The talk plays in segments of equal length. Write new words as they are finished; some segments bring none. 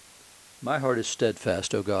My heart is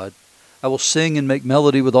steadfast, O God. I will sing and make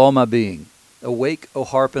melody with all my being. Awake, O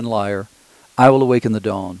harp and lyre. I will awaken the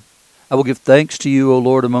dawn. I will give thanks to you, O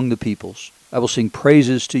Lord, among the peoples. I will sing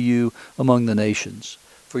praises to you among the nations.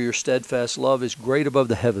 For your steadfast love is great above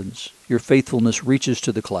the heavens. Your faithfulness reaches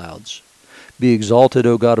to the clouds. Be exalted,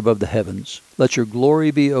 O God, above the heavens. Let your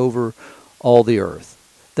glory be over all the earth,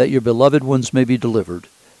 that your beloved ones may be delivered.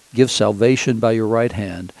 Give salvation by your right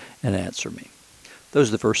hand, and answer me. Those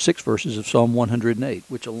are the first 6 verses of Psalm 108,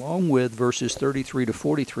 which along with verses 33 to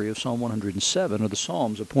 43 of Psalm 107 are the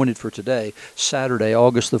Psalms appointed for today, Saturday,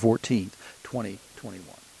 August the 14th, 2021.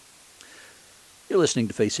 You're listening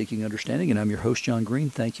to Faith Seeking Understanding, and I'm your host, John Green.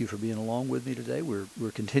 Thank you for being along with me today. We're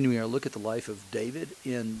continuing our look at the life of David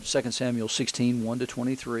in 2 Samuel 16, 1 to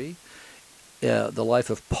 23. The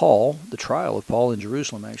life of Paul, the trial of Paul in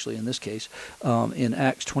Jerusalem, actually, in this case, in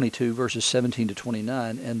Acts 22, verses 17 to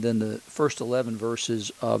 29, and then the first 11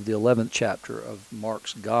 verses of the 11th chapter of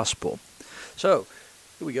Mark's Gospel. So,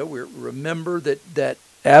 here we go. Remember that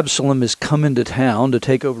Absalom has come into town to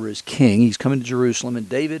take over as king. He's coming to Jerusalem, and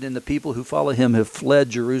David and the people who follow him have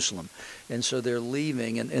fled Jerusalem. And so they're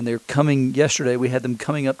leaving, and they're coming. Yesterday we had them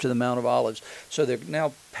coming up to the Mount of Olives. So they're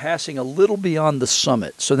now passing a little beyond the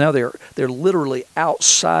summit. So now they're literally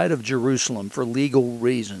outside of Jerusalem for legal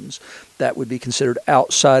reasons. That would be considered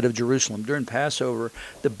outside of Jerusalem. During Passover,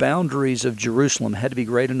 the boundaries of Jerusalem had to be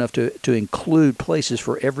great enough to include places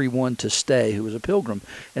for everyone to stay who was a pilgrim.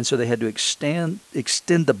 And so they had to extend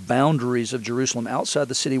the boundaries of Jerusalem outside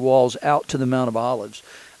the city walls out to the Mount of Olives.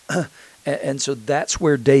 And so that's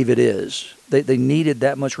where David is. They needed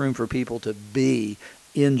that much room for people to be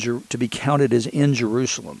counted as in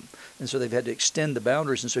Jerusalem. And so they've had to extend the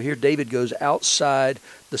boundaries. And so here David goes outside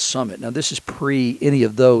the summit. Now this is pre any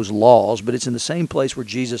of those laws, but it's in the same place where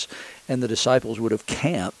Jesus and the disciples would have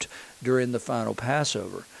camped during the final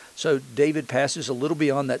Passover. So David passes a little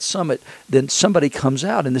beyond that summit. Then somebody comes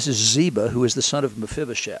out, and this is Ziba, who is the son of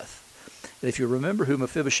Mephibosheth. And if you remember who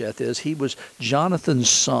Mephibosheth is, he was Jonathan's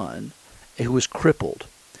son, who was crippled.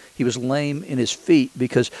 He was lame in his feet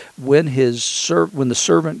because when the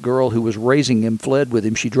servant girl who was raising him fled with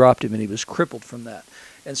him, she dropped him, and he was crippled from that.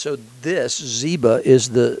 And so this Ziba is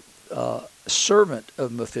the servant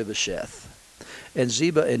of Mephibosheth. And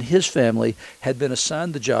Ziba and his family had been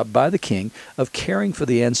assigned the job by the king of caring for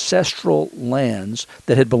the ancestral lands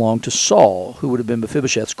that had belonged to Saul, who would have been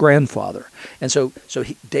Mephibosheth's grandfather. And so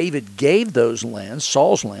David gave those lands,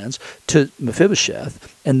 Saul's lands, to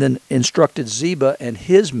Mephibosheth, and then instructed Ziba and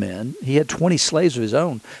his men, he had 20 slaves of his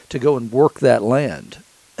own, to go and work that land.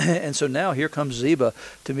 And so now here comes Ziba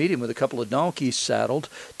to meet him with a couple of donkeys saddled,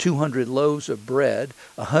 200 loaves of bread,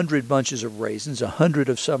 100 bunches of raisins, 100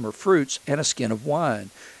 of summer fruits, and a skin of wine.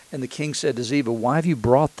 And the king said to Ziba, "Why have you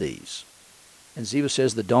brought these?" And Ziba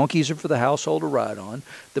says, "The donkeys are for the household to ride on,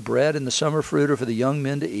 the bread and the summer fruit are for the young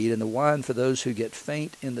men to eat, and the wine for those who get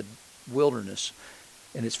faint in the wilderness,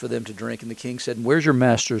 and it's for them to drink." And the king said, "Where's your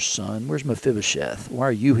master's son? Where's Mephibosheth? Why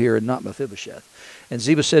are you here and not Mephibosheth?" And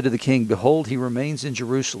Ziba said to the king, "Behold, he remains in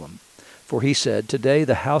Jerusalem. For he said, 'Today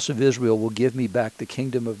the house of Israel will give me back the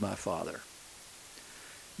kingdom of my father.'"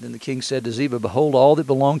 Then the king said to Ziba, "Behold, all that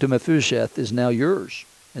belonged to Mephibosheth is now yours."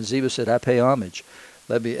 And Ziba said, "I pay homage.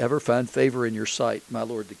 Let me ever find favor in your sight, my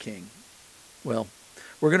lord the king." Well,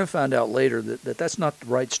 we're going to find out later that that's not the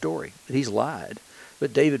right story, that he's lied.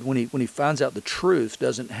 But David, when he finds out the truth,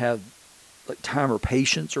 doesn't have like time or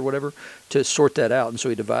patience or whatever to sort that out, and so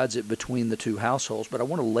he divides it between the two households. But I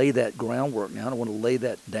want to lay that groundwork now. I want to lay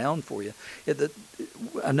that down for you.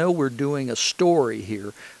 I know we're doing a story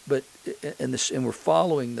here, and we're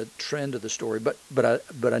following the trend of the story.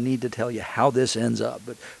 But I need to tell you how this ends up.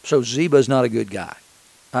 So Ziba is not a good guy.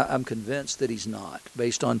 I'm convinced that he's not,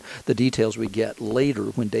 based on the details we get later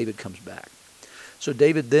when David comes back. So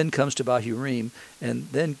David then comes to Bahurim, and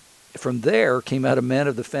then from there came out a man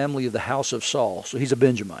of the family of the house of Saul. So he's a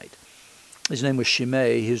Benjamite. His name was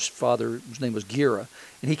Shimei. His father's name was Gera.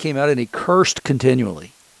 And he came out and he cursed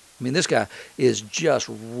continually. I mean, this guy is just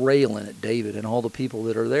railing at David and all the people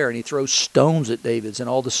that are there. And he throws stones at David and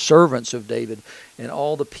all the servants of David, and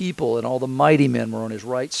all the people and all the mighty men were on his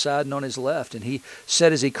right side and on his left. And he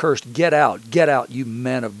said as he cursed, get out, you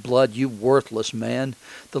man of blood, you worthless man.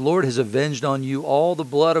 The Lord has avenged on you all the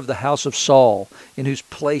blood of the house of Saul, in whose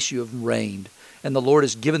place you have reigned. And the Lord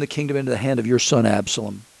has given the kingdom into the hand of your son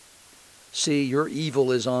Absalom. See, your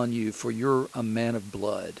evil is on you, for you're a man of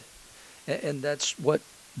blood. And that's what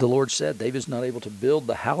the Lord said. David's not able to build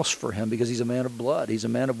the house for him because he's a man of blood. He's a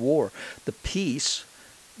man of war. The peace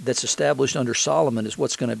that's established under Solomon is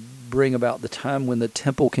what's going to bring about the time when the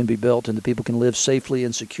temple can be built and the people can live safely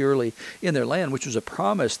and securely in their land, which was a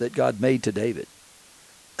promise that God made to David.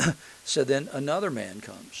 So then another man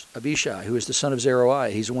comes, Abishai, who is the son of Zeruiah.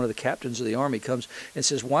 He's one of the captains of the army, comes and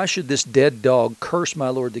says, why should this dead dog curse my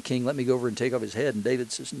lord the king? Let me go over and take off his head. And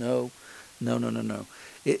David says, no.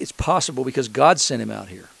 It's possible because God sent him out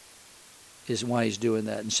here is why he's doing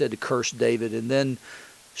that, and said to curse David. And then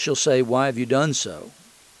she'll say, why have you done so?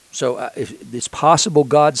 So if it's possible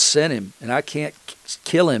God sent him, and I can't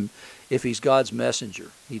kill him if he's God's messenger.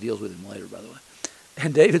 He deals with him later, by the way.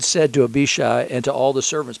 And David said to Abishai and to all the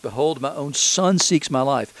servants, behold, my own son seeks my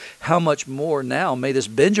life. How much more now may this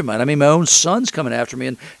Benjamin? I mean, my own son's coming after me,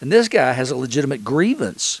 and this guy has a legitimate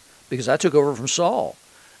grievance because I took over from Saul.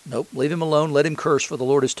 Nope, leave him alone. Let him curse, for the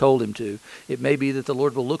Lord has told him to. It may be that the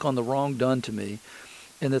Lord will look on the wrong done to me,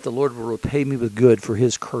 and that the Lord will repay me with good for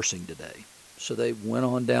his cursing today. So they went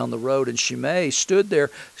on down the road, and Shimei stood there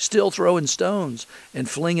still throwing stones and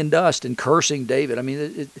flinging dust and cursing David. I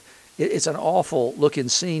mean, it's an awful looking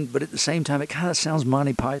scene, but at the same time, it kind of sounds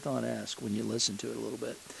Monty Python-esque when you listen to it a little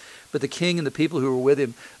bit. But the king and the people who were with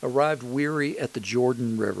him arrived weary at the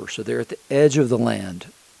Jordan River. So they're at the edge of the land,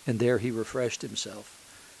 and there he refreshed himself.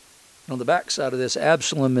 And on the backside of this,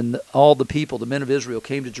 Absalom and all the people, the men of Israel,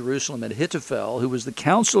 came to Jerusalem, and Ahithophel, who was the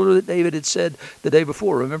counselor that David had said the day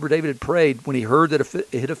before. Remember, David had prayed when he heard that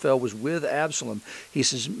Ahithophel was with Absalom. He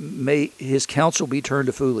says, may his counsel be turned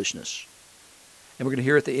to foolishness. And we're going to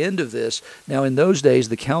hear at the end of this, now in those days,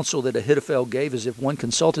 the counsel that Ahithophel gave as if one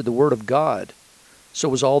consulted the word of God. So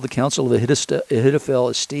was all the counsel of Ahithophel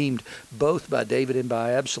esteemed, both by David and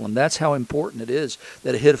by Absalom. That's how important it is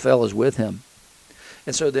that Ahithophel is with him.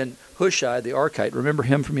 And so then Hushai, the Archite, remember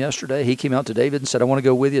him from yesterday? He came out to David and said, I want to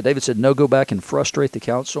go with you. David said, no, go back and frustrate the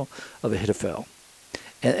counsel of Ahithophel.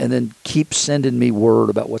 And then keep sending me word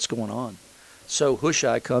about what's going on. So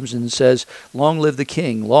Hushai comes and says, long live the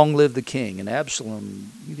king, long live the king. And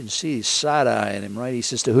Absalom, you can see he's side-eyeing him, right? He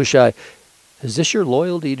says to Hushai, is this your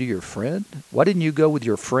loyalty to your friend? Why didn't you go with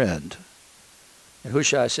your friend? And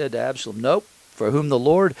Hushai said to Absalom, nope. For whom the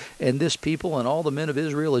Lord and this people and all the men of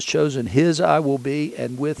Israel has chosen, his I will be,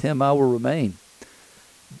 and with him I will remain.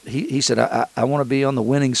 He said, I want to be on the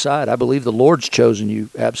winning side. I believe the Lord's chosen you,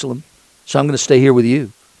 Absalom, so I'm going to stay here with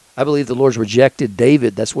you. I believe the Lord's rejected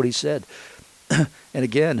David. That's what he said. And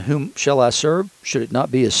again, whom shall I serve? Should it not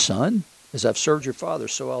be his son? As I've served your father,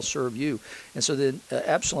 so I'll serve you. And so then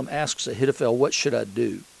Absalom asks Ahithophel, what should I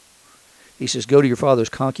do? He says, go to your father's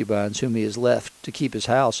concubines, whom he has left to keep his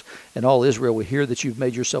house, and all Israel will hear that you've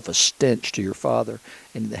made yourself a stench to your father,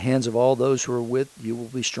 and in the hands of all those who are with you will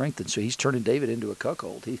be strengthened. So he's turning David into a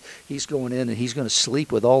cuckold. He's going in and he's going to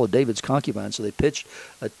sleep with all of David's concubines. So they pitched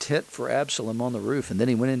a tent for Absalom on the roof, and then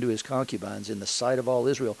he went into his concubines in the sight of all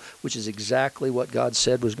Israel, which is exactly what God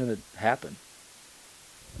said was going to happen.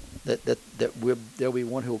 That there'll be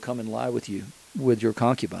one who will come and lie with you, with your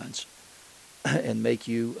concubines. And make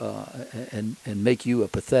you and make you a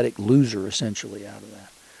pathetic loser, essentially, out of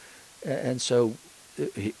that. And so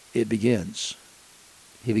it begins.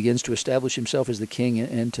 He begins to establish himself as the king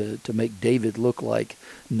and to make David look like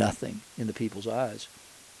nothing in the people's eyes.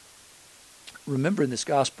 Remember in this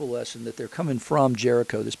gospel lesson that they're coming from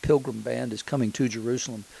Jericho. This pilgrim band is coming to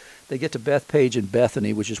Jerusalem. They get to Bethpage and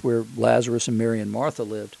Bethany, which is where Lazarus and Mary and Martha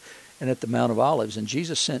lived, and at the Mount of Olives. And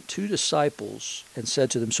Jesus sent 2 disciples and said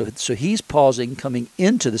to them, so he's pausing, coming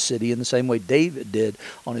into the city in the same way David did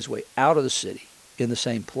on his way out of the city, in the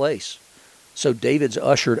same place. So David's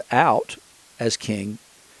ushered out as king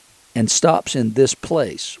and stops in this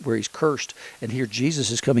place where he's cursed. And here Jesus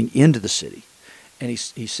is coming into the city. And he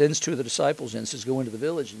sends 2 of the disciples in and says, go into the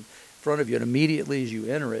village in front of you, and immediately as you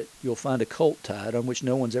enter it, you'll find a colt tied on which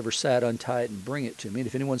no one's ever sat. Untie it and bring it to me. And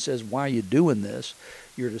if anyone says, why are you doing this?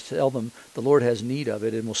 You're to tell them the Lord has need of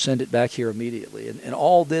it and will send it back here immediately. And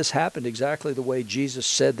all this happened exactly the way Jesus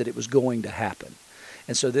said that it was going to happen.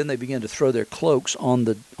 And so then they began to throw their cloaks on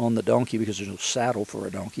the donkey, because there's no saddle for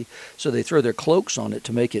a donkey. So they throw their cloaks on it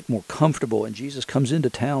to make it more comfortable. And Jesus comes into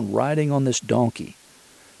town riding on this donkey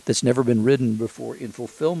that's never been ridden before, in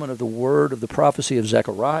fulfillment of the word of the prophecy of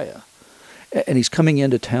Zechariah. And he's coming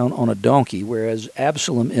into town on a donkey, whereas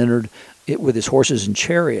Absalom entered it with his horses and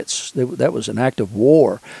chariots. That was an act of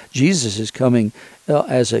war. Jesus is coming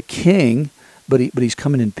as a king, but he's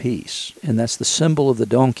coming in peace. And that's the symbol of the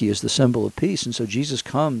donkey, is the symbol of peace. And so Jesus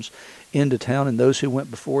comes into town, and those who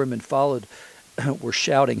went before him and followed were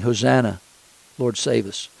shouting, Hosanna, Lord save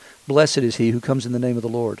us. Blessed is he who comes in the name of the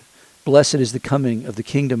Lord. Blessed is the coming of the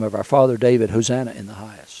kingdom of our father David. Hosanna in the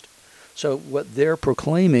highest. So what they're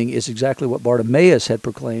proclaiming is exactly what Bartimaeus had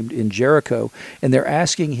proclaimed in Jericho, and they're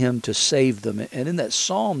asking him to save them. And in that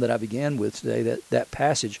psalm that I began with today, that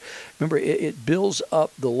passage, remember, it builds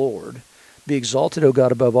up the Lord. Be exalted, O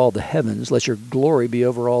God, above all the heavens. Let your glory be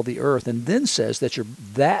over all the earth. And then says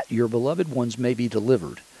that your beloved ones may be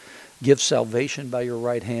delivered. Give salvation by your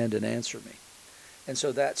right hand and answer me. And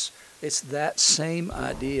so it's that same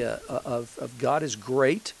idea of God is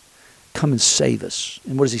great. Come and save us.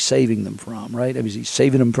 And what is he saving them from, right? I mean, is he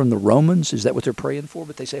saving them from the Romans? Is that what they're praying for?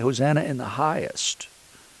 But they say, Hosanna in the highest.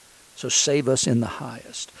 So save us in the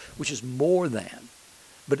highest, which is more than.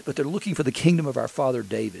 But they're looking for the kingdom of our father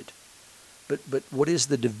David. But what is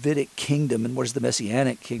the Davidic kingdom and what is the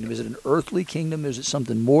Messianic kingdom? Is it an earthly kingdom? Is it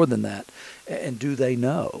something more than that? And do they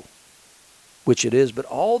know? Which it is, but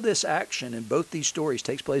all this action in both these stories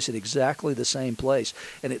takes place in exactly the same place,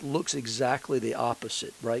 and it looks exactly the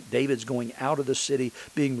opposite, right? David's going out of the city,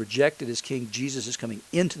 being rejected as king. Jesus is coming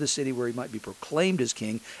into the city where he might be proclaimed as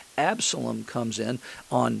king. Absalom comes in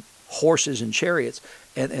on horses and chariots,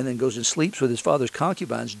 and then goes and sleeps with his father's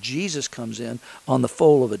concubines. Jesus comes in on the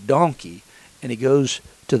foal of a donkey, and he goes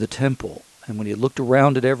to the temple. And when he looked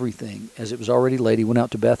around at everything, as it was already late, he went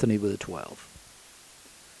out to Bethany with the 12.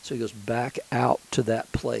 So he goes back out to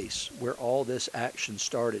that place where all this action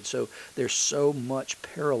started. So there's so much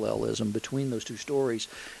parallelism between those two stories,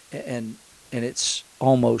 and it's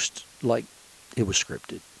almost like it was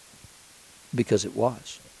scripted, because it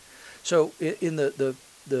was. So in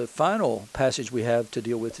the final passage we have to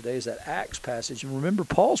deal with today is that Acts passage. And remember,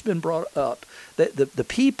 Paul's been brought up that the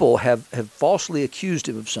people have falsely accused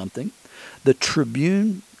him of something. The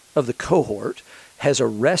tribune of the cohort has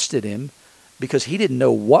arrested him because he didn't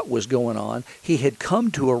know what was going on. He had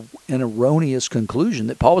come to an erroneous conclusion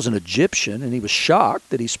that Paul was an Egyptian, and he was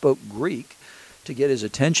shocked that he spoke Greek to get his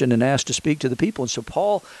attention and asked to speak to the people. And so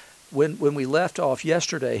Paul, when we left off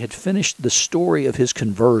yesterday, had finished the story of his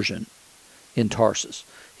conversion in Tarsus.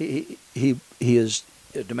 He is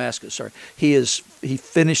Damascus, sorry. He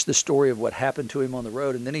finished the story of what happened to him on the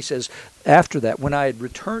road, and then he says, after that, when I had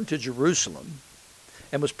returned to Jerusalem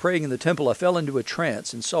and was praying in the temple, I fell into a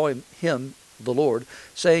trance and saw him, the Lord,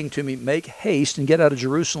 saying to me, make haste and get out of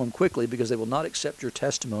Jerusalem quickly, because they will not accept your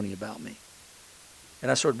testimony about me.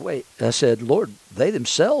 And I said, Lord, they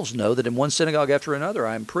themselves know that in one synagogue after another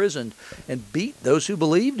I imprisoned and beat those who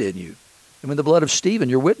believed in you. And when the blood of Stephen,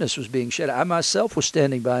 your witness, was being shed, I myself was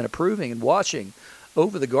standing by and approving and watching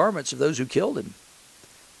over the garments of those who killed him.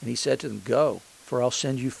 And he said to them, go, for I'll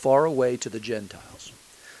send you far away to the Gentiles.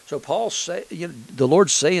 So the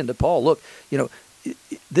Lord's saying to Paul, look,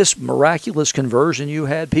 this miraculous conversion you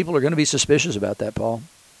had, people are going to be suspicious about that, Paul.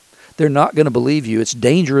 They're not going to believe you. It's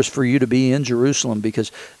dangerous for you to be in Jerusalem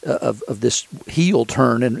because of this heel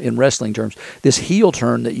turn in wrestling terms, this heel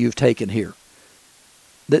turn that you've taken here.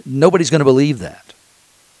 That nobody's going to believe that.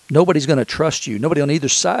 Nobody's going to trust you. Nobody on either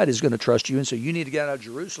side is going to trust you, and so you need to get out of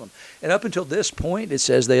Jerusalem. And up until this point, it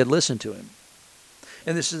says they had listened to him.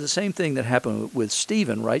 And this is the same thing that happened with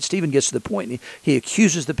Stephen, right? Stephen gets to the point, and he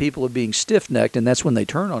accuses the people of being stiff-necked, and that's when they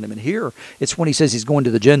turn on him. And here, it's when he says he's going to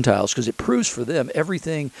the Gentiles, because it proves for them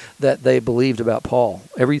everything that they believed about Paul,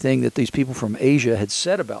 everything that these people from Asia had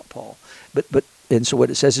said about Paul. And so what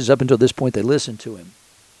it says is up until this point, they listened to him.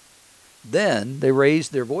 Then they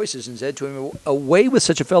raised their voices and said to him, away with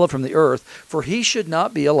such a fellow from the earth, for he should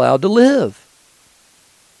not be allowed to live.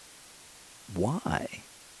 Why?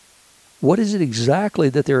 What is it exactly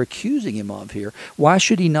that they're accusing him of here? Why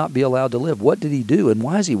should he not be allowed to live? What did he do, and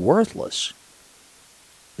why is he worthless?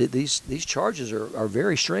 These charges are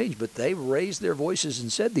very strange, but they raised their voices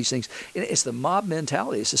and said these things. And it's the mob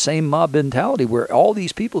mentality. It's the same mob mentality where all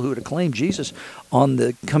these people who had acclaimed Jesus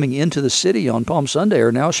coming into the city on Palm Sunday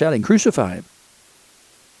are now shouting, crucify him,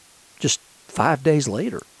 just 5 days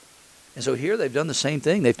later. And so here they've done the same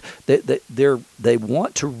thing. They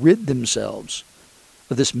want to rid themselves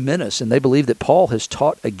of this menace, and they believe that Paul has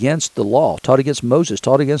taught against the law, taught against Moses,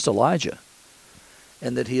 taught against Elijah,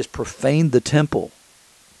 and that he has profaned the temple,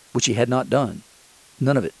 which he had not done.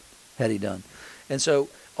 None of it had he done. And so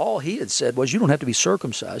all he had said was, you don't have to be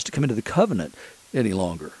circumcised to come into the covenant any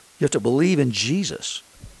longer. You have to believe in Jesus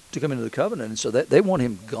to come into the covenant. And so that they want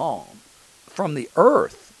him gone from the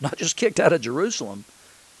earth, not just kicked out of Jerusalem.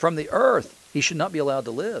 From the earth, he should not be allowed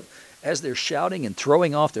to live. As they're shouting and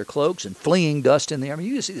throwing off their cloaks and flinging dust in the air. I mean,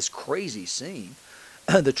 you see this crazy scene.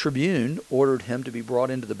 The tribune ordered him to be brought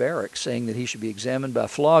into the barracks, saying that he should be examined by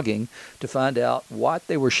flogging to find out what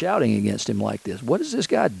they were shouting against him like this. What has this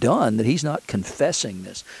guy done that he's not confessing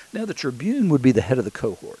this? Now, the tribune would be the head of the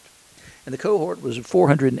cohort. And the cohort was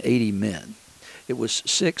 480 men. It was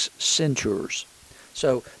 6 centures.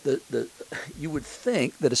 So you would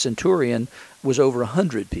think that a centurion was over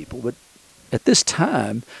 100 people, but at this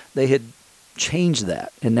time they had changed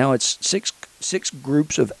that, and now it's six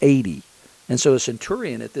groups of 80. And so a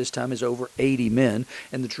centurion at this time is over 80 men,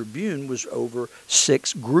 and the tribune was over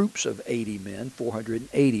 6 groups of 80 men,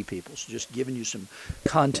 480 people. So just giving you some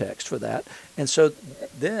context for that. And so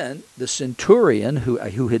then the centurion,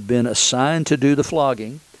 who had been assigned to do the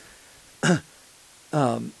flogging,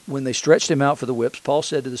 when they stretched him out for the whips, Paul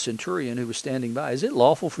said to the centurion who was standing by, "Is it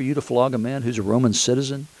lawful for you to flog a man who's a Roman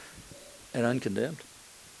citizen and uncondemned?"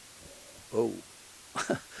 Oh.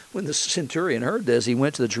 When the centurion heard this, he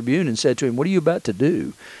went to the tribune and said to him, "What are you about to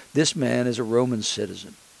do? This man is a Roman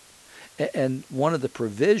citizen." And one of the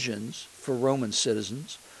provisions for Roman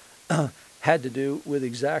citizens had to do with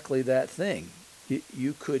exactly that thing.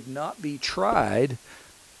 You could not be tried,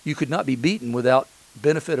 you could not be beaten without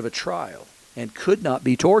benefit of a trial, and could not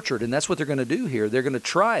be tortured. And that's what they're going to do here. They're going to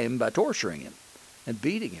try him by torturing him and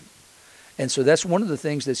beating him. And so that's one of the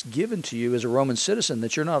things that's given to you as a Roman citizen,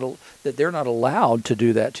 that they're not allowed to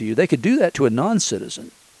do that to you. They could do that to a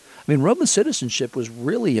non-citizen. I mean, Roman citizenship was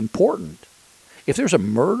really important. If there's a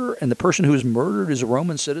murder and the person who is murdered is a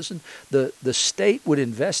Roman citizen, the state would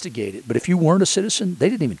investigate it. But if you weren't a citizen, they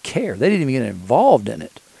didn't even care. They didn't even get involved in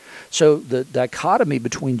it. So the dichotomy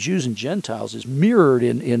between Jews and Gentiles is mirrored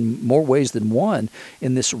in more ways than one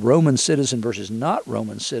in this Roman citizen versus not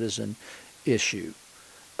Roman citizen issue.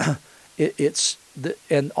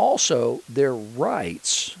 And also their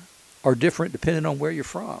rights are different depending on where you're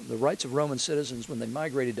from. The rights of Roman citizens when they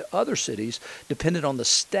migrated to other cities depended on the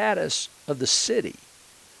status of the city.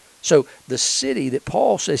 So the city that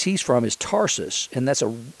Paul says he's from is Tarsus, and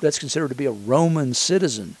that's considered to be a Roman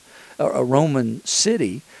citizen, a Roman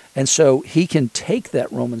city, and so he can take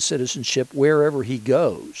that Roman citizenship wherever he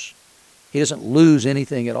goes. He doesn't lose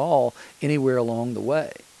anything at all anywhere along the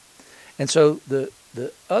way. And so the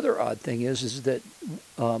other odd thing is that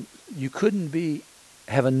you couldn't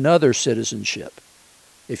have another citizenship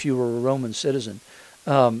if you were a Roman citizen.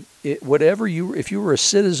 If you were a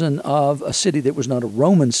citizen of a city that was not a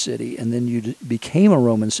Roman city, and then you became a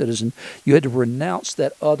Roman citizen, you had to renounce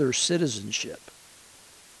that other citizenship.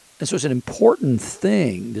 And so it's an important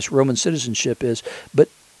thing, this Roman citizenship is, but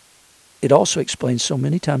it also explains so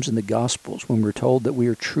many times in the Gospels when we're told that we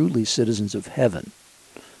are truly citizens of heaven.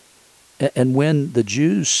 And when the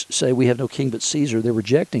Jews say we have no king but Caesar, they're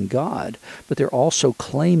rejecting God, but they're also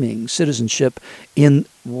claiming citizenship in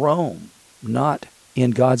Rome, not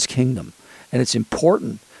in God's kingdom. And it's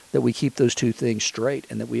important that we keep those two things straight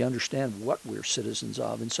and that we understand what we're citizens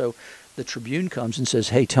of. And so the tribune comes and says,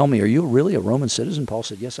 "Hey, tell me, are you really a Roman citizen?" Paul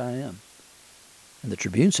said, "Yes, I am." And the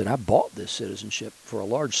tribune said, "I bought this citizenship for a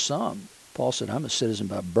large sum." Paul said, "I'm a citizen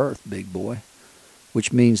by birth, big boy,"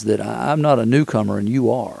 which means that I'm not a newcomer and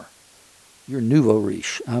you are. You're nouveau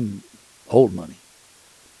riche. I'm old money.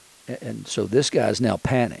 And so this guy's now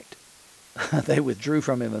panicked. They withdrew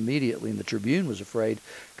from him immediately, and the tribune was afraid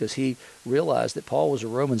because he realized that Paul was a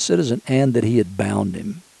Roman citizen and that he had bound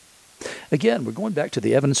him. Again, we're going back to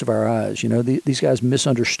the evidence of our eyes. You know, these guys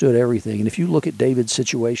misunderstood everything. And if you look at David's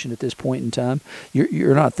situation at this point in time,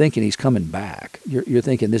 you're not thinking he's coming back. You're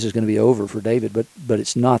thinking this is going to be over for David, but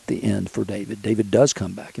it's not the end for David. David does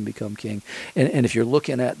come back and become king. And if you're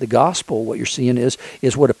looking at the gospel, what you're seeing is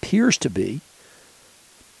what appears to be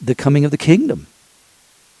the coming of the kingdom.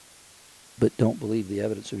 But don't believe the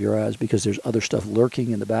evidence of your eyes, because there's other stuff lurking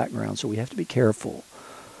in the background. So we have to be careful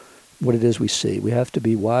what it is we see. We have to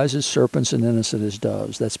be wise as serpents and innocent as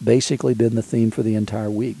doves. That's basically been the theme for the entire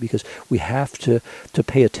week, because we have to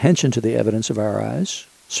pay attention to the evidence of our eyes,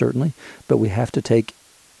 certainly, but we have to take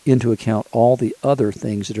into account all the other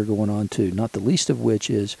things that are going on too, not the least of which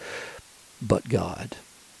is but God.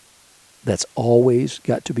 That's always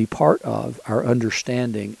got to be part of our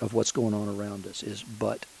understanding of what's going on around us, is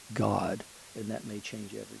but God, and that may change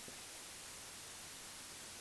everything.